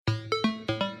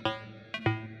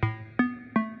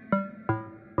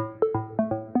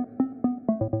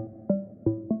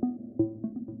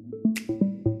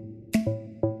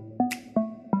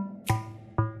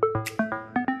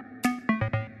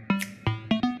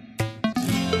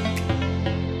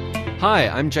Hi,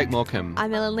 I'm Jake Morecambe.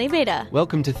 I'm Ellen Leabeater.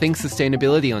 Welcome to Think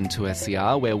Sustainability on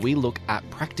 2SER, where we look at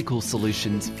practical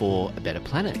solutions for a better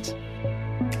planet.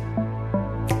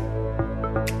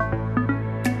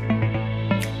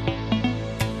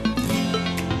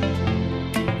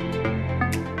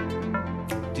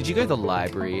 Did you go to the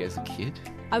library as a kid?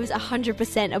 I was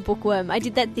 100% a bookworm. I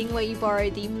did that thing where you borrow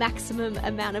the maximum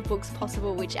amount of books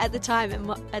possible, which at the time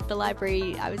at the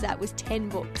library I was at was 10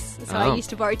 books. So I used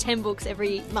to borrow 10 books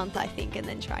every month, I think, and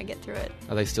then try and get through it.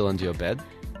 Are they still under your bed?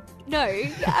 No.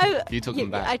 You took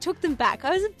them back? I took them back.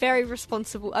 I was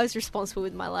responsible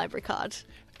with my library card.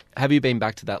 Have you been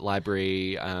back to that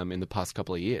library in the past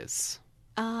couple of years?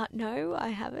 No, I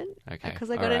haven't. Okay.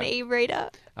 Because I got an e-reader.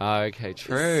 Okay,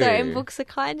 true. So books are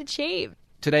kind of cheap.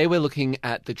 Today we're looking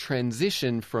at the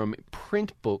transition from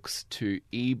print books to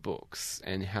e-books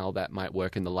and how that might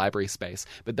work in the library space.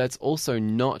 But that's also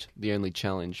not the only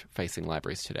challenge facing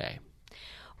libraries today.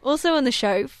 Also on the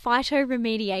show,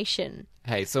 phytoremediation.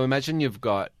 Hey, so imagine you've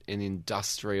got an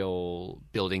industrial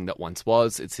building that once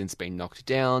was, it's since been knocked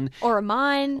down. Or a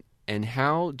mine. And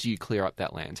how do you clear up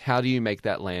that land? How do you make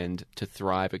that land to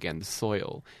thrive again, the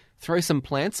soil? Throw some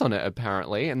plants on it,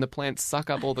 apparently, and the plants suck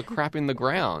up all the crap in the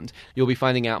ground. You'll be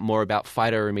finding out more about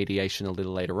phytoremediation a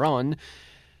little later on.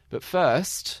 But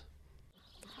first...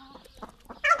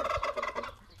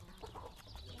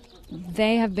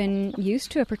 They have been used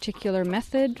to a particular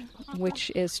method,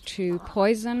 which is to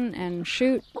poison and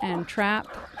shoot and trap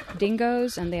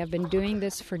dingoes, and they have been doing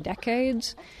this for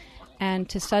decades. And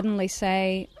to suddenly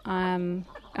say, I'm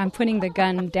putting the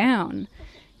gun down,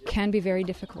 can be very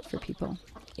difficult for people.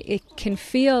 It can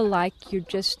feel like I'm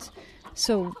just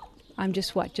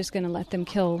going to let them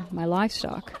kill my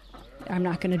livestock. I'm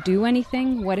not going to do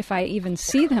anything. What if I even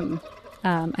see them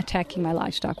attacking my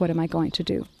livestock? What am I going to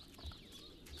do?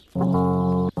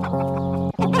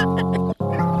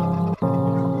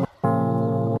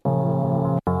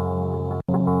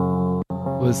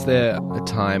 Was there a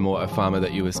time or a farmer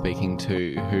that you were speaking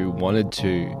to who wanted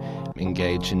to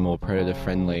engage in more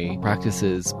predator-friendly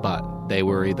practices, but they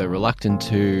were either reluctant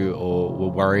to or were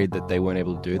worried that they weren't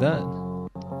able to do that?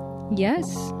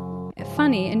 Yes.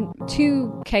 Funny, and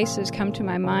two cases come to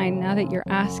my mind now that you're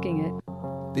asking it.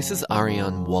 This is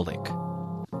Ariane Wallach.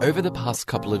 Over the past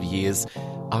couple of years,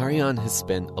 Ariane has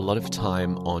spent a lot of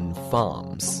time on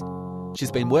farms.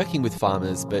 She's been working with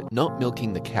farmers, but not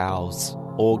milking the cows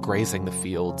or grazing the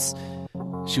fields.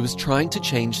 She was trying to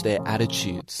change their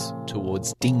attitudes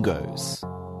towards dingoes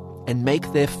and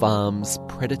make their farms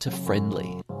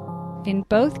predator-friendly. In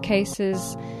both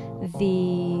cases,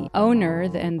 the owner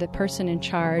and the person in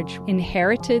charge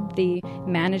inherited the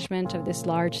management of this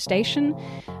large station,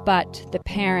 but the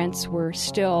parents were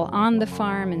still on the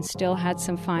farm and still had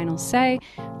some final say.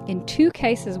 In two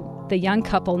cases, the young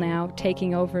couple now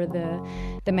taking over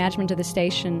the management of the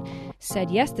station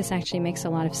said, yes, this actually makes a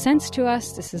lot of sense to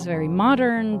us. This is very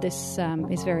modern. This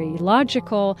is very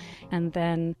logical. And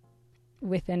then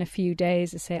within a few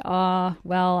days, they say,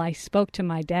 well, I spoke to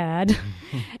my dad,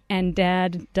 and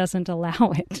Dad doesn't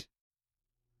allow it.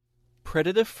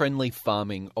 Predator-friendly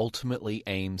farming ultimately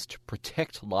aims to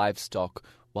protect livestock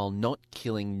while not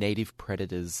killing native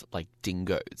predators like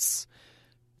dingoes.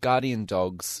 Guardian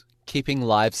dogs, keeping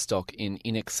livestock in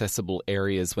inaccessible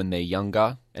areas when they're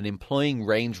younger, and employing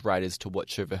range riders to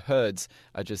watch over herds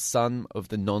are just some of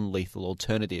the non-lethal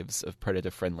alternatives of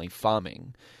predator-friendly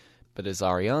farming. But as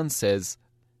Ariane says,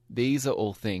 these are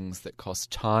all things that cost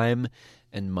time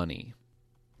and money.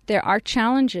 There are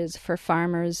challenges for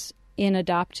farmers in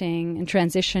adopting and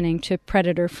transitioning to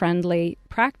predator-friendly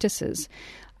practices.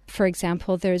 For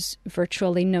example, there's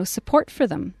virtually no support for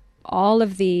them. All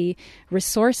of the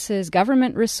resources,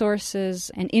 government resources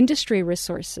and industry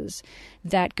resources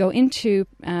that go into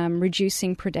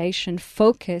reducing predation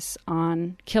focus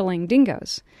on killing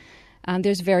dingoes.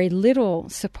 There's very little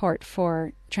support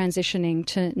for transitioning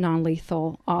to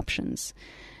non-lethal options.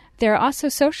 There are also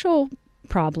social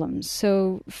problems.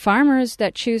 So farmers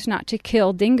that choose not to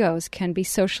kill dingoes can be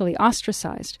socially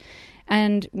ostracized.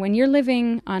 And when you're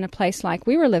living on a place like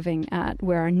we were living at,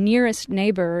 where our nearest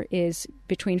neighbor is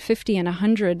between 50 and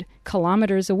 100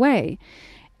 kilometers away,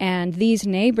 and these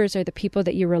neighbors are the people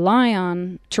that you rely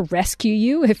on to rescue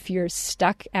you if you're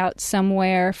stuck out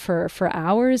somewhere for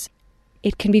hours,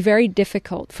 it can be very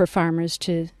difficult for farmers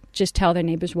to just tell their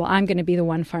neighbors, well, I'm going to be the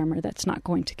one farmer that's not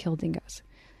going to kill dingoes.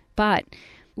 But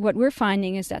what we're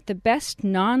finding is that the best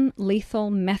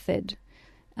non-lethal method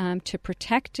to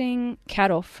protecting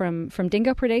cattle from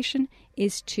dingo predation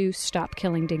is to stop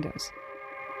killing dingoes.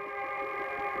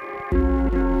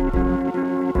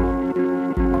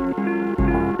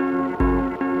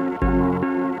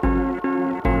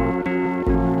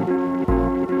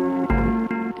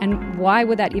 why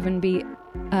would that even be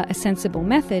a sensible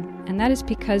method? And that is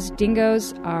because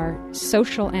dingoes are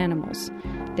social animals.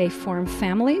 They form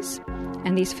families,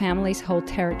 and these families hold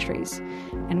territories.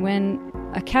 And when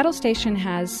a cattle station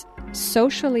has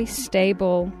socially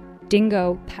stable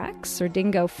dingo packs or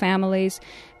dingo families,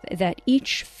 that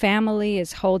each family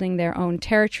is holding their own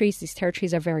territories. These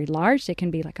territories are very large. They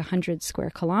can be like 100 square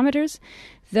kilometers.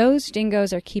 Those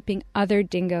dingoes are keeping other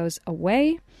dingoes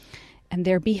away, and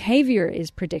their behavior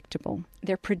is predictable.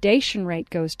 Their predation rate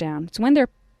goes down. It's when they're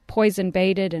poison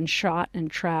baited and shot and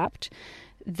trapped.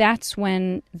 That's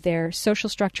when their social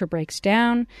structure breaks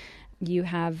down. You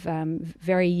have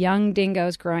very young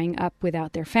dingoes growing up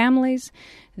without their families.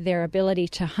 Their ability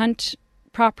to hunt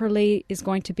properly is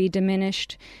going to be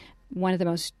diminished. One of the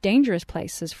most dangerous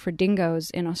places for dingoes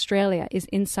in Australia is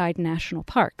inside national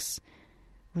parks,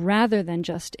 rather than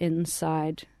just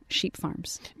inside sheep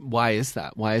farms. Why is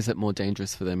that? Why is it more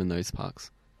dangerous for them in those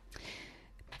parks?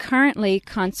 Currently,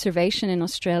 conservation in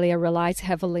Australia relies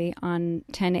heavily on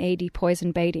 1080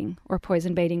 poison baiting or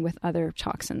poison baiting with other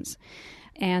toxins.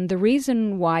 And the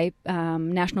reason why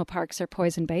national parks are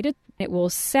poison baited, it will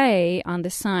say on the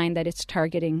sign that it's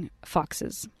targeting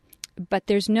foxes. But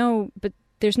there's no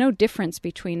difference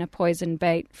between a poison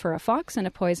bait for a fox and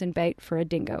a poison bait for a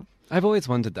dingo. I've always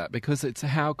wondered that, because it's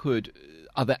how could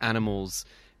other animals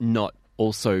not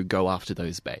also go after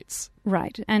those baits?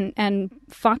 Right. And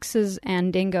foxes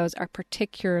and dingoes are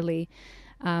particularly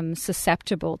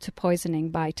susceptible to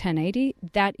poisoning by 1080.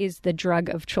 That is the drug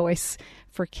of choice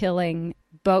for killing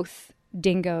both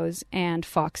dingoes and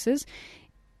foxes.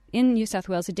 In New South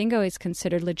Wales, a dingo is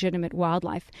considered legitimate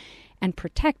wildlife and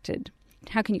protected.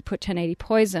 How can you put 1080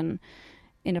 poison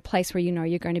in a place where you know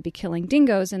you're going to be killing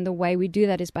dingoes? And the way we do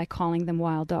that is by calling them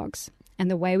wild dogs. And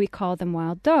the way we call them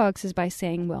wild dogs is by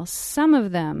saying, well, some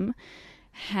of them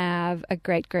have a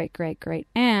great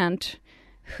aunt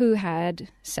who had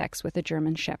sex with a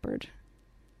German shepherd.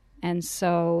 And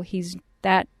so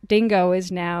that dingo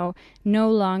is now no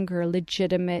longer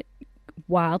legitimate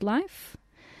wildlife.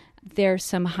 There's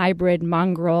some hybrid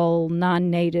mongrel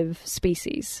non-native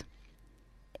species.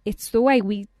 It's the way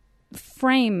we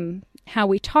frame how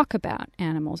we talk about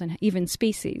animals and even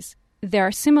species. There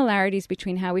are similarities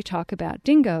between how we talk about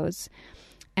dingoes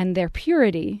and their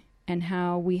purity and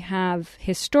how we have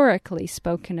historically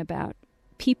spoken about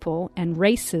people and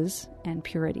races and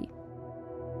purity.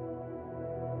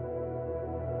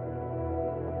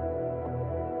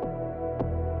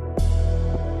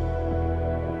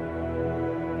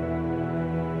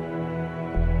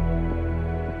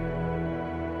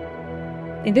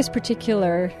 In this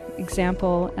particular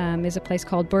example is a place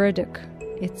called Burraduk.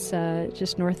 It's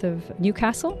just north of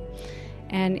Newcastle,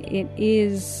 and it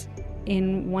is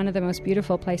in one of the most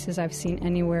beautiful places I've seen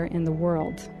anywhere in the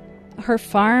world. Her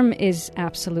farm is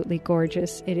absolutely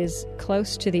gorgeous. It is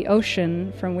close to the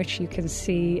ocean, from which you can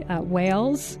see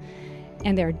whales,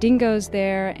 and there are dingoes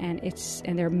there, and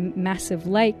there are massive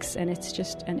lakes, and it's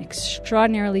just an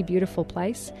extraordinarily beautiful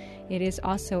place. It is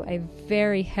also a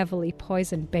very heavily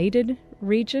poison-baited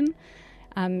region,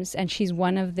 and she's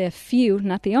one of the few,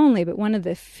 not the only, but one of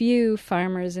the few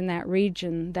farmers in that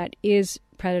region that is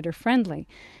predator-friendly.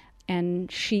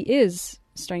 And she is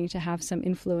starting to have some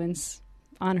influence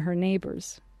on her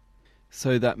neighbors.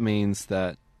 So that means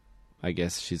that, I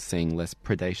guess, she's seeing less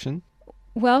predation?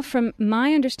 Well, from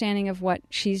my understanding of what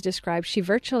she's described, she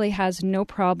virtually has no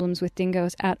problems with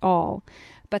dingoes at all.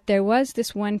 But there was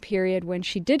this one period when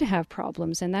she did have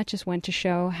problems, and that just went to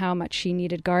show how much she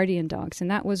needed guardian dogs. And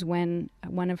that was when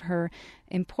one of her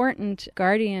important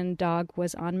guardian dog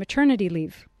was on maternity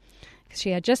leave.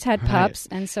 She had just had pups,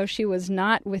 and so she was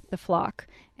not with the flock,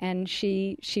 and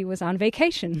she was on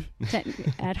vacation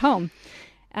at home.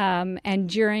 And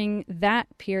during that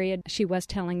period, she was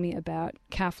telling me about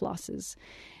calf losses.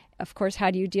 Of course, how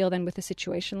do you deal then with a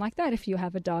situation like that? If you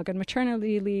have a dog on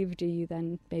maternity leave, do you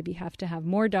then maybe have to have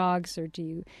more dogs, or do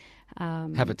you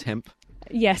have a temp?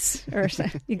 Yes, or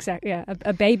exactly, yeah,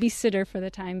 a babysitter for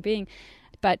the time being.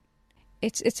 But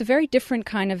it's a very different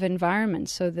kind of environment.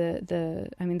 So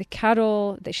the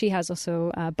cattle that she has,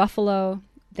 also buffalo.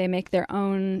 They make their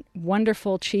own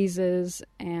wonderful cheeses,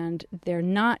 and they're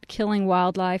not killing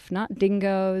wildlife, not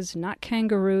dingoes, not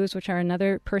kangaroos, which are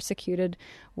another persecuted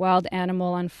wild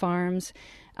animal on farms,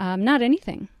 not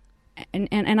anything.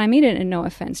 And I mean it in no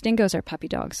offense. Dingoes are puppy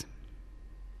dogs.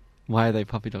 Why are they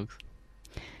puppy dogs?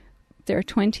 They're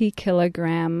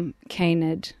 20-kilogram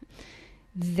canid.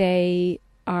 They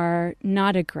are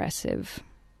not aggressive.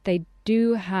 They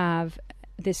do have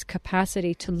this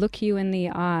capacity to look you in the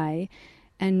eye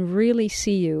and really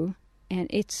see you, and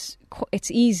it's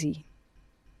easy.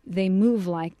 they move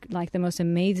like the most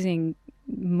amazing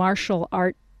martial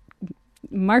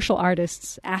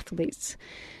artists, athletes.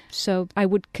 So I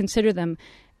would consider them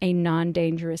a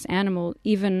non-dangerous animal.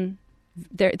 Even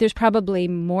there's probably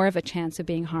more of a chance of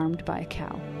being harmed by a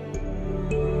cow.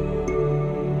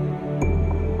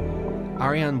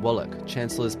 Ariane Wallach,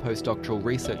 Chancellor's Postdoctoral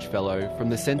Research Fellow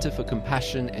from the Centre for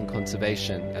Compassion and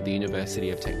Conservation at the University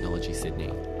of Technology,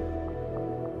 Sydney.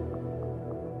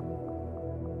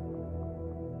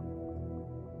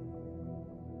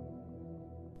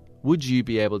 Would you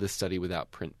be able to study without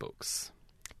print books?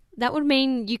 That would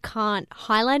mean you can't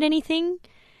highlight anything,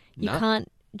 you No.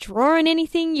 can't draw on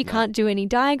anything, you can't do any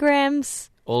diagrams.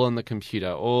 All on the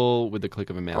computer, all with the click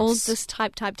of a mouse. All just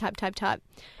type.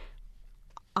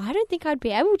 I don't think I'd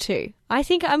be able to. I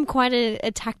think I'm quite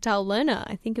a tactile learner.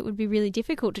 I think it would be really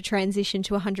difficult to transition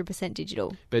to 100%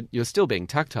 digital. But you're still being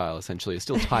tactile, essentially. You're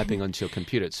still typing onto your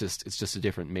computer. It's just a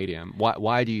different medium.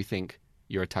 Why do you think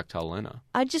you're a tactile learner?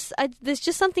 There's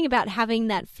just something about having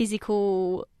that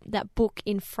that book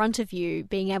in front of you,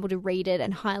 being able to read it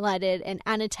and highlight it and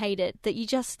annotate it, that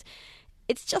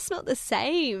it's just not the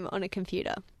same on a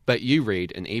computer. But you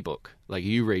read an ebook. Like,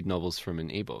 you read novels from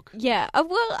an ebook. Yeah,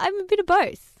 well, I'm a bit of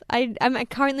both. I'm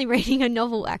currently reading a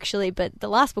novel, actually, but the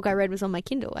last book I read was on my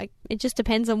Kindle. It just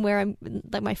depends on where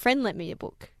like, my friend lent me a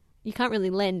book. You can't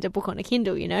really lend a book on a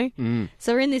Kindle, you know? Mm.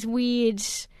 So we're in this weird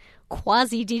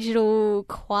quasi-digital,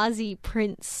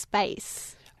 quasi-print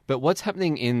space. But what's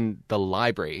happening in the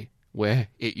library, where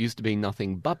it used to be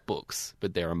nothing but books,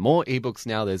 but there are more ebooks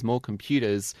now, there's more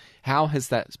computers? How has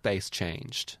that space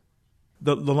changed?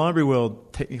 The library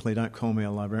world technically don't call me a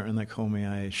librarian, they call me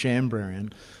a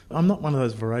shambrarian. I'm not one of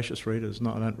those voracious readers.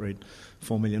 No, I don't read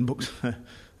 4 million books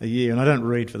a year, and I don't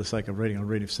read for the sake of reading. I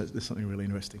read if there's something really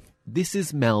interesting. This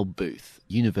is Mel Booth,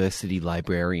 University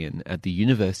Librarian at the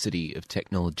University of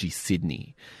Technology,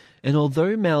 Sydney. And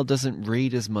although Mel doesn't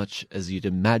read as much as you'd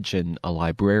imagine a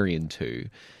librarian to,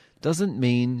 doesn't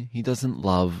mean he doesn't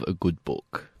love a good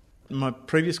book. My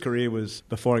previous career was,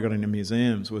 before I got into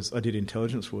museums, I did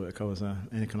intelligence work. I was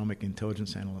an economic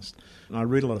intelligence analyst. And I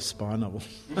read a lot of spy novels.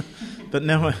 But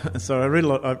now, I read a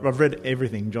lot. I've read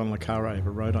everything John le Carré ever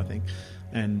wrote, I think,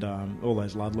 and all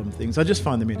those Ludlum things. I just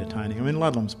find them entertaining. I mean,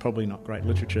 Ludlum's probably not great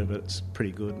literature, but it's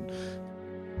pretty good.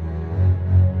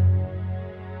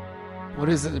 What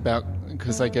is it about,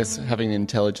 because I guess having an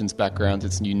intelligence background,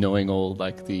 it's you knowing all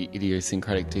like the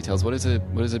idiosyncratic details. What is it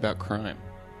about crime?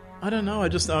 I don't know.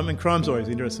 Crime's always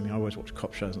interested me. I always watch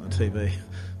cop shows on the TV.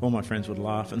 All my friends would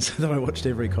laugh and say that I watched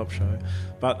every cop show.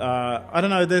 But I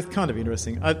don't know. They're kind of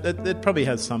interesting. It probably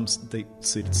has some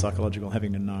deep-seated psychological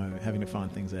having to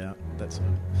find things out. That sort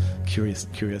of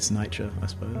curious nature, I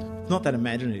suppose. Not that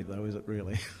imaginative, though, is it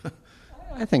really?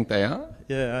 I think they are.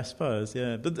 Yeah, I suppose,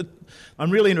 yeah. But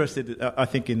I'm really interested, I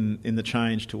think, in the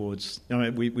change towards...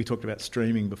 we talked about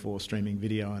streaming before, streaming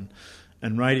video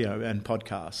and radio and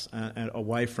podcasts, and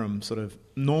away from sort of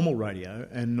normal radio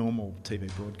and normal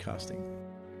TV broadcasting.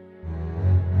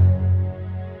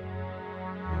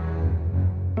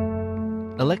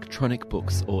 Electronic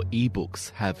books or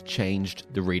e-books have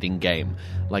changed the reading game,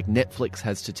 like Netflix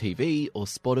has to TV or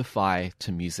Spotify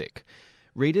to music.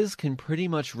 Readers can pretty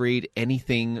much read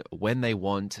anything when they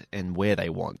want and where they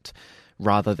want.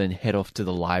 Rather than head off to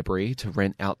the library to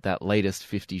rent out that latest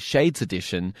 50 Shades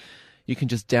edition, you can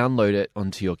just download it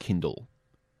onto your Kindle.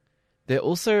 They're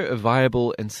also a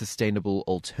viable and sustainable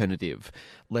alternative.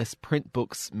 Less print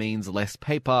books means less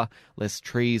paper, less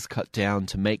trees cut down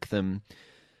to make them.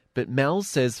 But Mel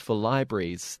says for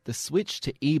libraries, the switch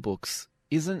to ebooks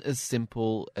isn't as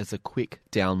simple as a quick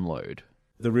download.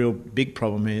 The real big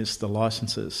problem is the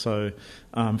licenses. So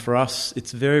for us,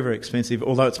 it's very, very expensive,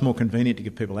 although it's more convenient to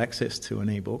give people access to an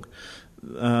ebook.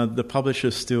 The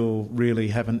publishers still really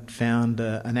haven't found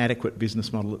an adequate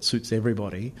business model that suits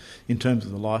everybody in terms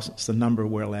of the licence, the number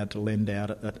we're allowed to lend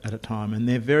out at a time. And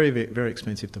they're very, very, very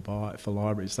expensive to buy for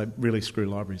libraries. They really screw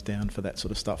libraries down for that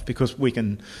sort of stuff because we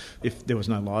can, if there was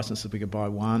no licences, we could buy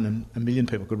one and 1 million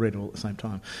people could read it all at the same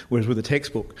time. Whereas with a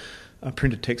textbook, a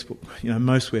printed textbook,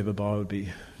 most we ever buy would be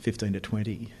 15 to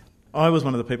 20. I was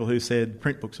one of the people who said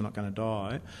print books are not going to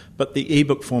die, but the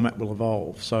ebook format will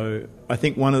evolve. So I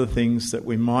think one of the things that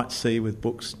we might see with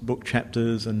books, book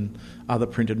chapters and other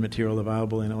printed material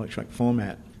available in electronic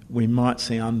format, we might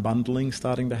see unbundling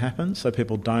starting to happen. So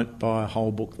people don't buy a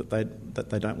whole book that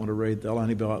they don't want to read. They'll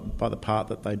only buy the part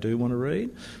that they do want to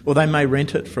read. Or they may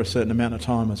rent it for a certain amount of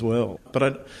time as well.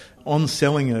 But on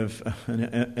selling of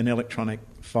an electronic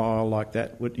file like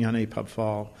that, an EPUB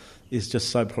file, is just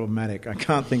so problematic. I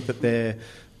can't think that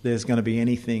there's going to be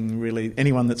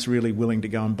anyone that's really willing to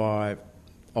go and buy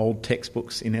old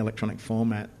textbooks in electronic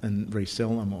format and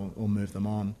resell them or move them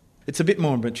on. It's a bit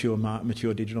more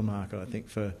mature digital market, I think,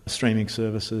 for streaming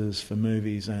services, for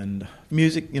movies and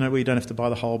music, where you don't have to buy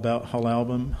the whole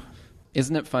album.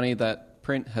 Isn't it funny that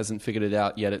print hasn't figured it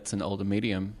out yet? It's an older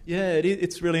medium. Yeah,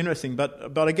 it's really interesting.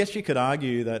 But I guess you could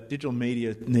argue that digital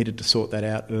media needed to sort that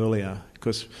out earlier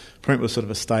because print was sort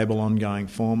of a stable, ongoing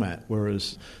format,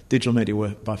 whereas digital media were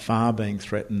by far being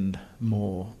threatened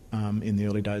more in the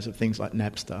early days of things like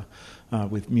Napster,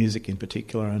 with music in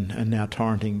particular, and now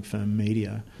torrenting for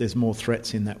media. There's more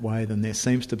threats in that way than there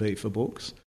seems to be for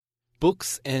books.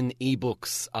 Books and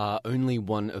ebooks are only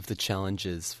one of the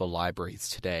challenges for libraries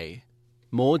today.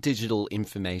 More digital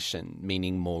information,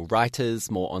 meaning more writers,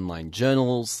 more online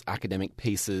journals, academic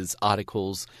pieces,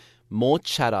 articles, more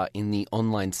chatter in the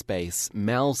online space,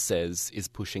 Mal says is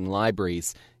pushing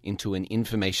libraries into an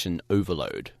information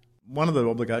overload. One of the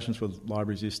obligations with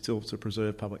libraries is still to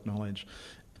preserve public knowledge.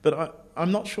 But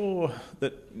I'm not sure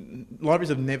that libraries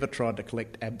have never tried to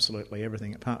collect absolutely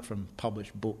everything apart from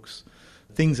published books.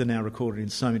 Things are now recorded in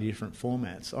so many different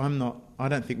formats. I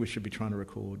don't think we should be trying to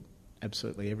record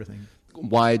absolutely everything.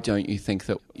 Why don't you think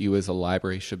that you as a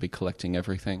library should be collecting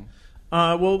everything?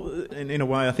 Well, in a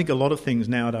way, I think a lot of things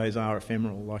nowadays are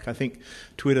ephemeral. Like, I think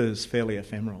Twitter is fairly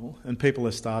ephemeral, and people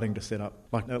are starting to set up,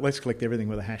 like, let's collect everything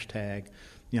with a hashtag.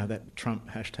 That Trump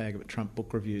hashtag of Trump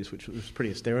book reviews, which was pretty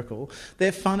hysterical.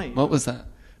 They're funny. What was that?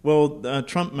 Well,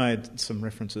 Trump made some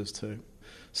references to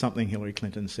something Hillary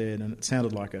Clinton said, and it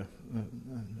sounded like a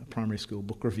primary school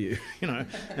book review,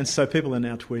 And so people are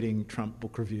now tweeting Trump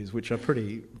book reviews, which are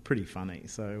pretty funny.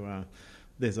 So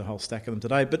there's a whole stack of them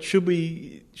today. But should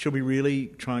we really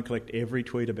try and collect every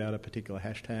tweet about a particular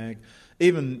hashtag?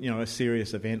 Even a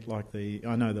serious event like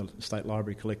I know the State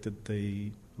Library collected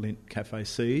the Lindt Cafe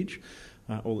siege.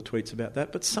 All the tweets about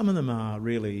that, but some of them are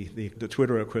really the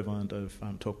Twitter equivalent of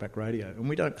Talkback Radio, and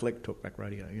we don't collect Talkback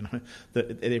Radio,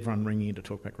 everyone ringing into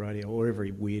Talkback Radio or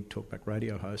every weird Talkback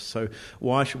Radio host. So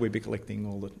why should we be collecting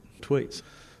all the tweets?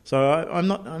 So I'm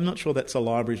not sure that's a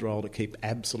library's role to keep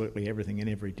absolutely everything in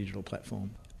every digital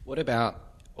platform. What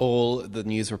about all the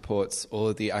news reports, all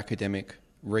of the academic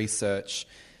research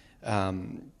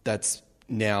that's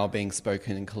now being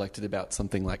spoken and collected about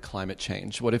something like climate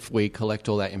change? What if we collect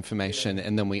all that information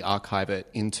and then we archive it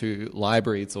into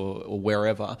libraries or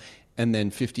wherever, and then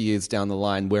 50 years down the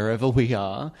line, wherever we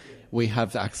are, we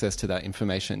have access to that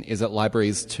information? Is it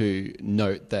libraries to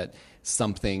note that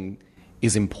something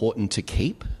is important to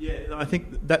keep? Yeah, I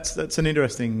think that's an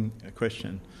interesting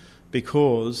question.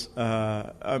 Because,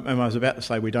 I was about to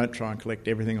say we don't try and collect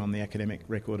everything on the academic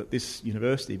record at this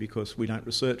university because we don't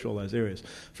research all those areas.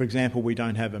 For example, we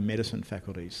don't have a medicine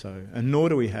faculty, and nor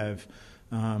do we have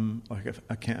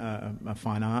a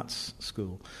fine arts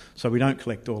school. So we don't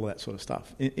collect all of that sort of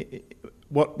stuff.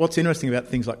 What's interesting about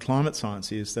things like climate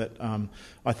science is that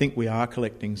I think we are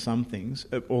collecting some things,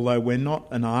 although we're not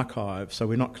an archive, so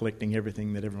we're not collecting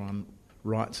everything that everyone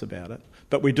writes about it.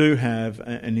 But we do have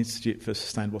an Institute for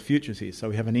Sustainable Futures here, so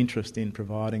we have an interest in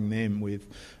providing them with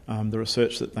the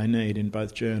research that they need in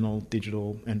both journal,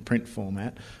 digital and print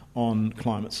format on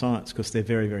climate science, because they're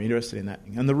very, very interested in that.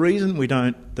 And the reason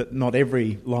that not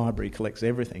every library collects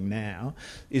everything now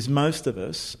is most of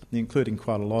us, including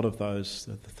quite a lot of those,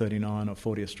 the 39 or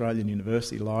 40 Australian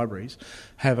university libraries,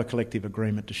 have a collective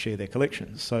agreement to share their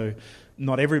collections. So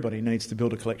not everybody needs to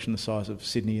build a collection the size of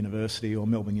Sydney University or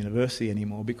Melbourne University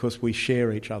anymore, because we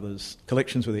share each other's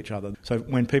collections with each other. So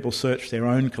when people search their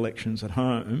own collections at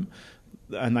home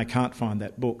and they can't find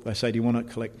that book, they say, do you want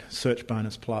to collect Search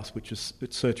Bonus Plus,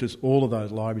 it searches all of those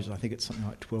libraries. I think it's something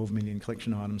like 12 million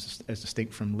collection items as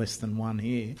distinct from less than one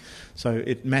here. So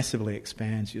it massively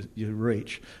expands your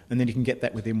reach, and then you can get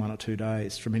that within 1 or 2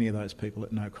 days from any of those people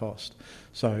at no cost.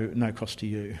 So no cost to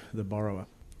you, the borrower.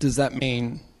 Does that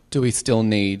mean, do we still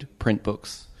need print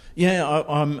books? Yeah,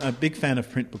 I'm a big fan of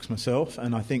print books myself,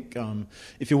 and I think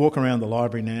if you walk around the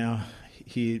library now,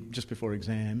 here just before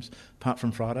exams, apart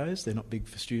from Fridays, they're not big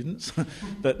for students,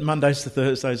 but Mondays to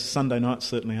Thursdays, Sunday nights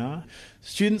certainly are.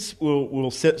 Students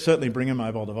will certainly bring a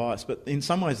mobile device, but in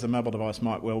some ways the mobile device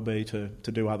might well be to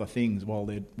do other things while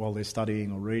they're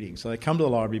studying or reading. So they come to the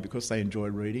library because they enjoy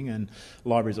reading, and the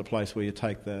library is a place where you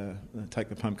take the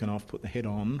pumpkin off, put the head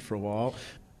on for a while.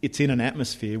 It's in an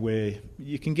atmosphere where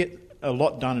you can get a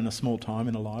lot done in a small time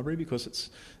in a library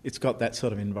because it's got that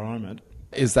sort of environment.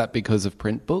 Is that because of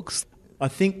print books? I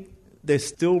think they're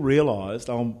still realised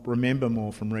I'll remember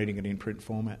more from reading it in print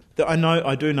format.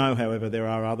 I do know, however, there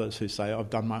are others who say,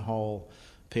 I've done my whole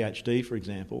PhD, for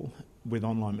example, with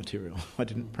online material. I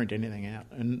didn't print anything out.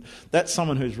 And that's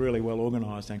someone who's really well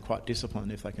organised and quite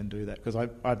disciplined if they can do that. Because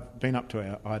I've been up to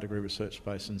our higher degree research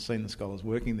space and seen the scholars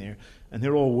working there, and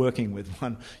they're all working with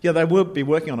one. Yeah, they will be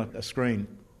working on a screen,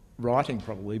 writing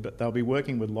probably, but they'll be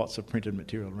working with lots of printed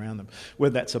material around them,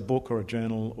 whether that's a book or a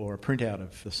journal or a printout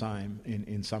of the same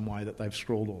in some way that they've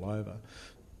scrawled all over.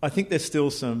 I think there's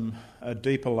still a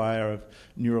deeper layer of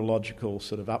neurological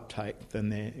sort of uptake than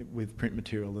there with print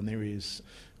material than there is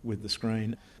with the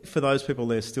screen. For those people,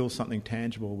 there's still something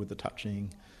tangible with the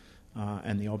touching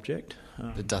and the object.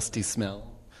 The dusty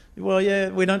smell. Well, yeah,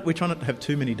 we try not to have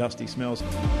too many dusty smells.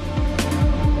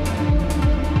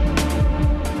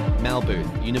 Mal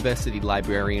Booth, University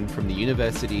Librarian from the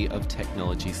University of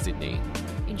Technology, Sydney.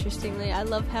 Interestingly, I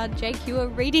love how, Jake, you are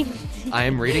reading I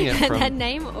am reading it from that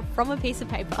name from a piece of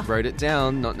paper. Wrote it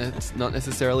down, not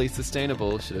necessarily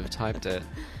sustainable, should have typed it.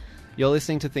 You're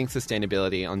listening to Think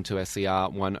Sustainability on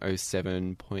 2SER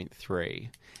 107.3.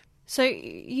 So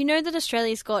you know that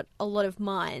Australia's got a lot of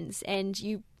mines, and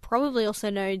you probably also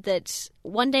know that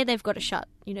one day they've got to shut.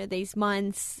 You know, these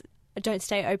mines don't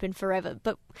stay open forever.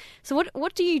 But so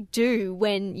what do you do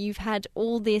when you've had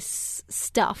all this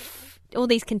stuff, all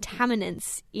these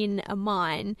contaminants in a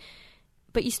mine,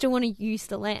 but you still want to use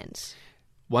the land?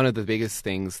 One of the biggest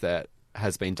things that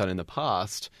has been done in the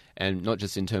past, and not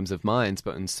just in terms of mines,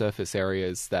 but in surface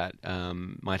areas that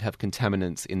might have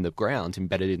contaminants in the ground,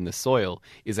 embedded in the soil,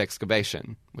 is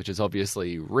excavation, which is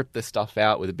obviously rip the stuff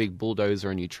out with a big bulldozer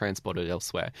and you transport it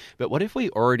elsewhere. But what if we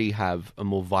already have a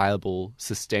more viable,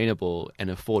 sustainable and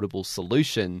affordable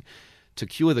solution to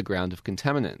cure the ground of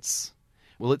contaminants?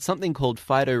 Well, it's something called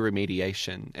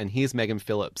phytoremediation, and here's Megan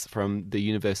Phillips from the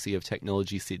University of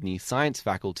Technology Sydney Science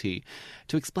Faculty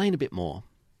to explain a bit more.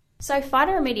 So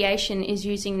phytoremediation is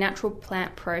using natural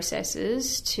plant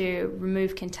processes to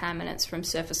remove contaminants from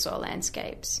surface soil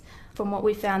landscapes. From what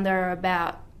we found, there are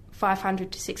about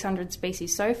 500 to 600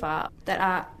 species so far that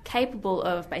are capable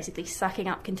of basically sucking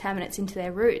up contaminants into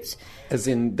their roots. As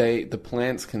in the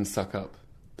plants can suck up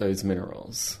those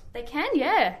minerals? They can,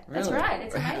 yeah. That's Really? right.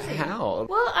 It's amazing. How?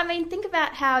 Well, I mean, think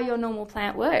about how your normal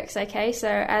plant works, okay? So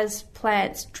as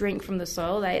plants drink from the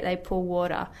soil, they pull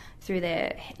water through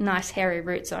their nice hairy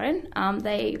root zone.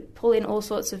 They pull in all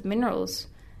sorts of minerals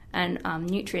and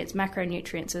nutrients,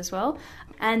 macronutrients as well.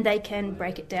 And they can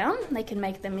break it down. They can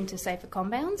make them into safer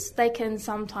compounds. They can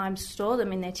sometimes store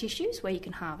them in their tissues where you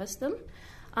can harvest them.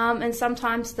 And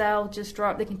sometimes they'll just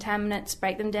draw up the contaminants,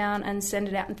 break them down and send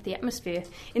it out into the atmosphere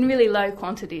in really low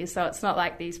quantities. So it's not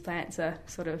like these plants are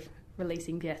sort of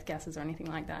releasing death gases or anything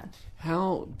like that.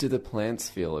 How do the plants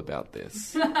feel about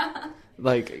this?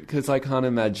 Because I can't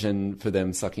imagine for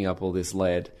them sucking up all this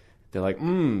lead. They're like,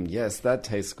 yes, that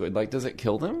tastes good. Does it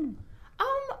kill them?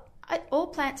 All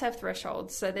plants have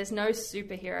thresholds, so there's no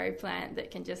superhero plant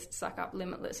that can just suck up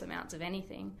limitless amounts of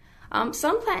anything.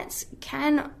 Some plants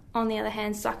can, on the other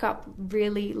hand, suck up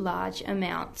really large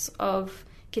amounts of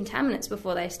contaminants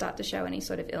before they start to show any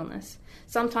sort of illness.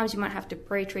 Sometimes you might have to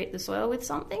pre-treat the soil with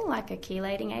something like a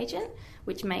chelating agent,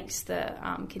 which makes the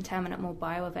contaminant more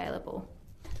bioavailable.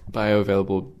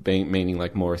 Bioavailable meaning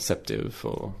more receptive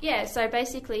or... Yeah, so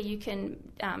basically you can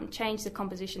change the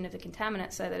composition of the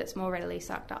contaminant so that it's more readily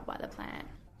sucked up by the plant.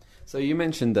 So you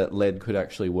mentioned that lead could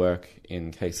actually work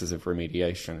in cases of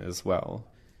remediation as well.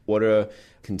 What are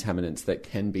contaminants that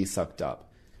can be sucked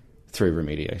up through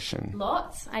remediation?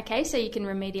 Lots. Okay, so you can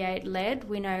remediate lead.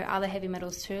 We know other heavy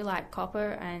metals too, like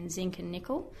copper and zinc and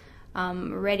nickel.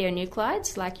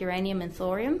 Radionuclides like uranium and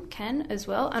thorium can as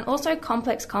well, and also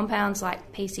complex compounds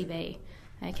like PCB.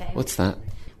 Okay, what's that?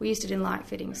 We used it in light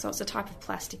fittings, so it's a type of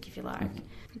plastic, if you like.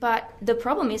 But the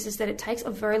problem is that it takes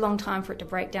a very long time for it to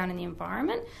break down in the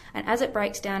environment, and as it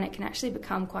breaks down, it can actually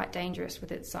become quite dangerous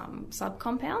with its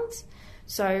subcompounds.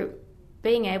 So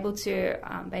being able to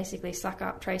basically suck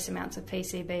up trace amounts of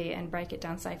PCB and break it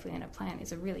down safely in a plant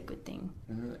is a really good thing.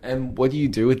 And what do you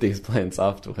do with these plants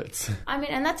afterwards? I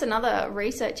mean, and that's another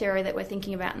research area that we're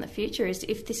thinking about in the future, is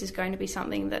if this is going to be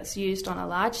something that's used on a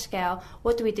large scale,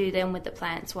 what do we do then with the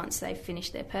plants once they've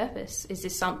finished their purpose? Is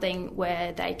this something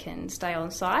where they can stay on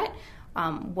site?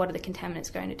 What are the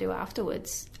contaminants going to do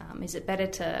afterwards? Is it better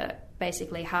to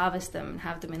basically harvest them and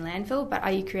have them in landfill, but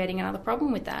are you creating another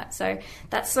problem with that? So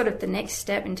that's sort of the next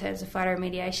step in terms of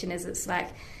phytoremediation, is it's like,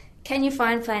 can you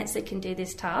find plants that can do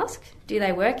this task? Do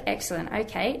they work? Excellent.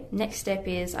 Okay, next step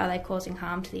is, are they causing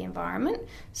harm to the environment?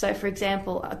 So for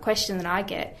example, a question that I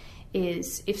get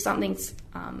is, if something's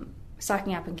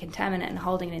sucking up a contaminant and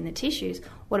holding it in the tissues,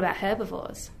 what about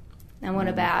herbivores? And what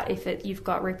about if you've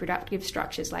got reproductive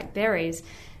structures like berries?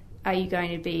 are you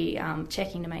going to be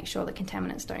checking to make sure that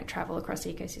contaminants don't travel across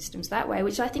ecosystems that way,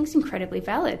 which I think is incredibly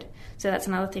valid. So that's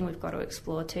another thing we've got to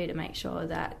explore too, to make sure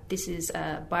that this is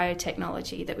a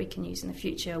biotechnology that we can use in the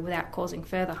future without causing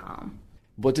further harm.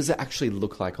 What does it actually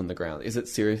look like on the ground? Is it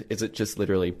serious? Is it just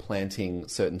literally planting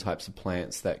certain types of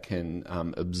plants that can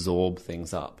absorb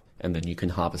things up, and then you can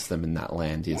harvest them and that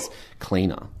land is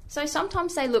cleaner? So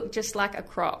sometimes they look just like a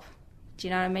crop. Do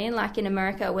you know what I mean? Like in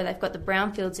America, where they've got the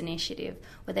Brownfields Initiative,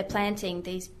 where they're planting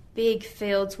these big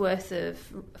fields worth of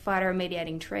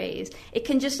phytoremediating trees. It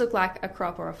can just look like a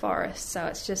crop or a forest, so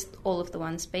it's just all of the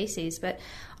one species. But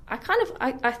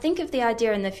I think of the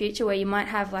idea in the future where you might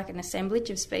have like an assemblage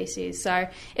of species. So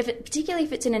particularly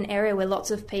if it's in an area where lots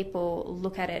of people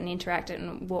look at it and interact it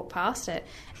and walk past it,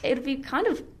 it would be kind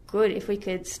of good if we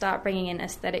could start bringing in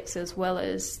aesthetics as well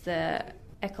as the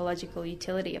ecological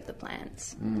utility of the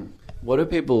plants. What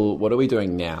are we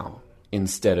doing now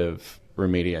instead of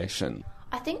remediation?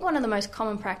 I think one of the most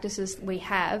common practices we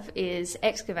have is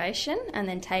excavation and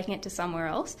then taking it to somewhere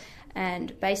else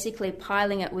and basically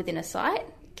piling it within a site,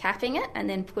 capping it, and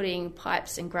then putting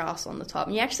pipes and grass on the top.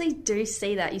 And you actually do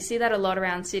see that. You see that a lot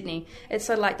around Sydney. It's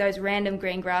sort of like those random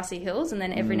green grassy hills, and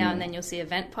then every now and then you'll see a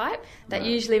vent pipe. That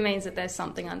usually means that there's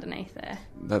something underneath there.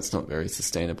 That's not very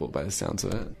sustainable by the sounds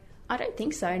of it. I don't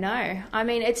think so, no. I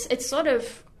mean, it's sort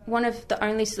of one of the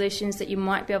only solutions that you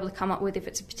might be able to come up with if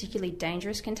it's a particularly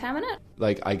dangerous contaminant.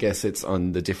 Like, I guess it's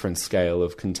on the different scale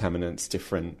of contaminants,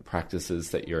 different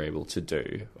practices that you're able to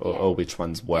do, or which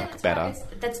ones work better.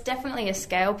 Right. That's definitely a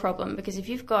scale problem, because if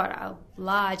you've got a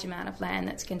large amount of land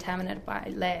that's contaminated by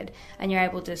lead and you're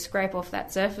able to scrape off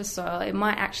that surface soil, it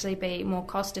might actually be more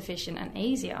cost efficient and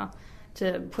easier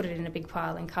to put it in a big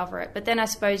pile and cover it. But then I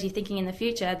suppose you're thinking in the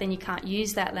future, then you can't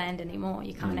use that land anymore.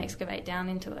 You can't excavate down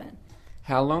into it.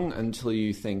 How long until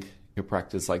you think a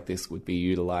practice like this would be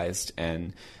utilised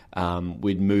and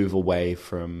we'd move away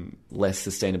from less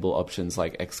sustainable options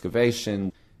like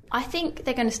excavation? I think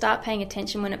they're going to start paying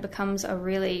attention when it becomes a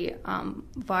really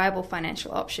viable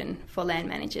financial option for land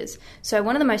managers. So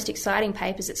one of the most exciting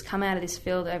papers that's come out of this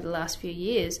field over the last few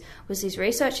years was these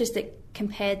researchers that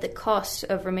compared the cost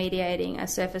of remediating a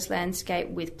surface landscape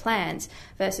with plants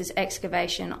versus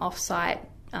excavation off-site,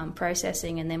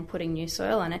 processing and then putting new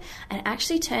soil on it, and it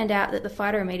actually turned out that the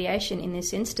phytoremediation in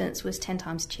this instance was 10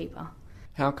 times cheaper.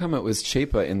 How come it was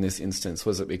cheaper in this instance?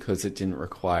 Was it because it didn't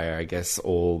require, I guess,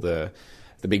 all the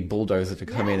big bulldozer to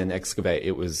come in and excavate?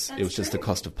 It was just the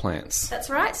cost of plants. That's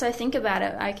right. So think about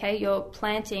it. Okay, you're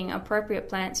planting appropriate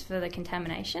plants for the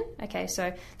contamination. Okay,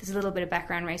 so there's a little bit of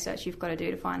background research you've got to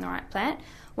do to find the right plant.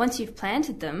 Once you've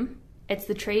planted them, it's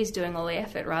the trees doing all the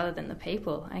effort rather than the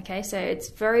people. Okay, so it's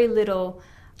very little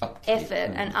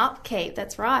effort and upkeep,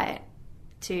 that's right,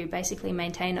 to basically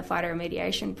maintain a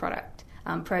phytoremediation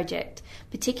project,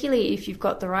 particularly if you've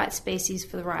got the right species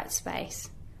for the right space.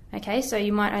 Okay, so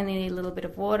you might only need a little bit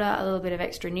of water, a little bit of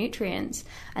extra nutrients,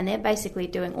 and they're basically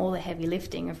doing all the heavy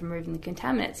lifting of removing the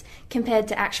contaminants compared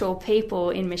to actual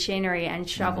people in machinery and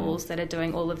shovels that are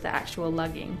doing all of the actual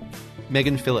lugging.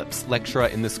 Megan Phillips, lecturer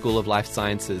in the School of Life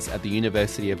Sciences at the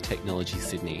University of Technology,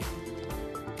 Sydney.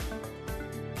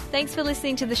 Thanks for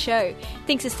listening to the show.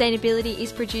 Think Sustainability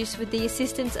is produced with the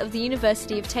assistance of the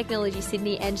University of Technology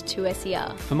Sydney and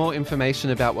 2SER. For more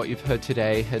information about what you've heard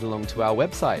today, head along to our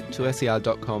website,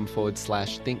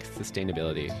 2ser.com/Think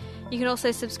Sustainability. You can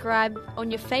also subscribe on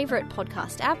your favourite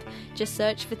podcast app. Just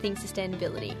search for Think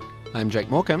Sustainability. I'm Jake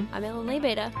Morecambe. I'm Ellen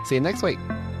Leabeater. See you next week.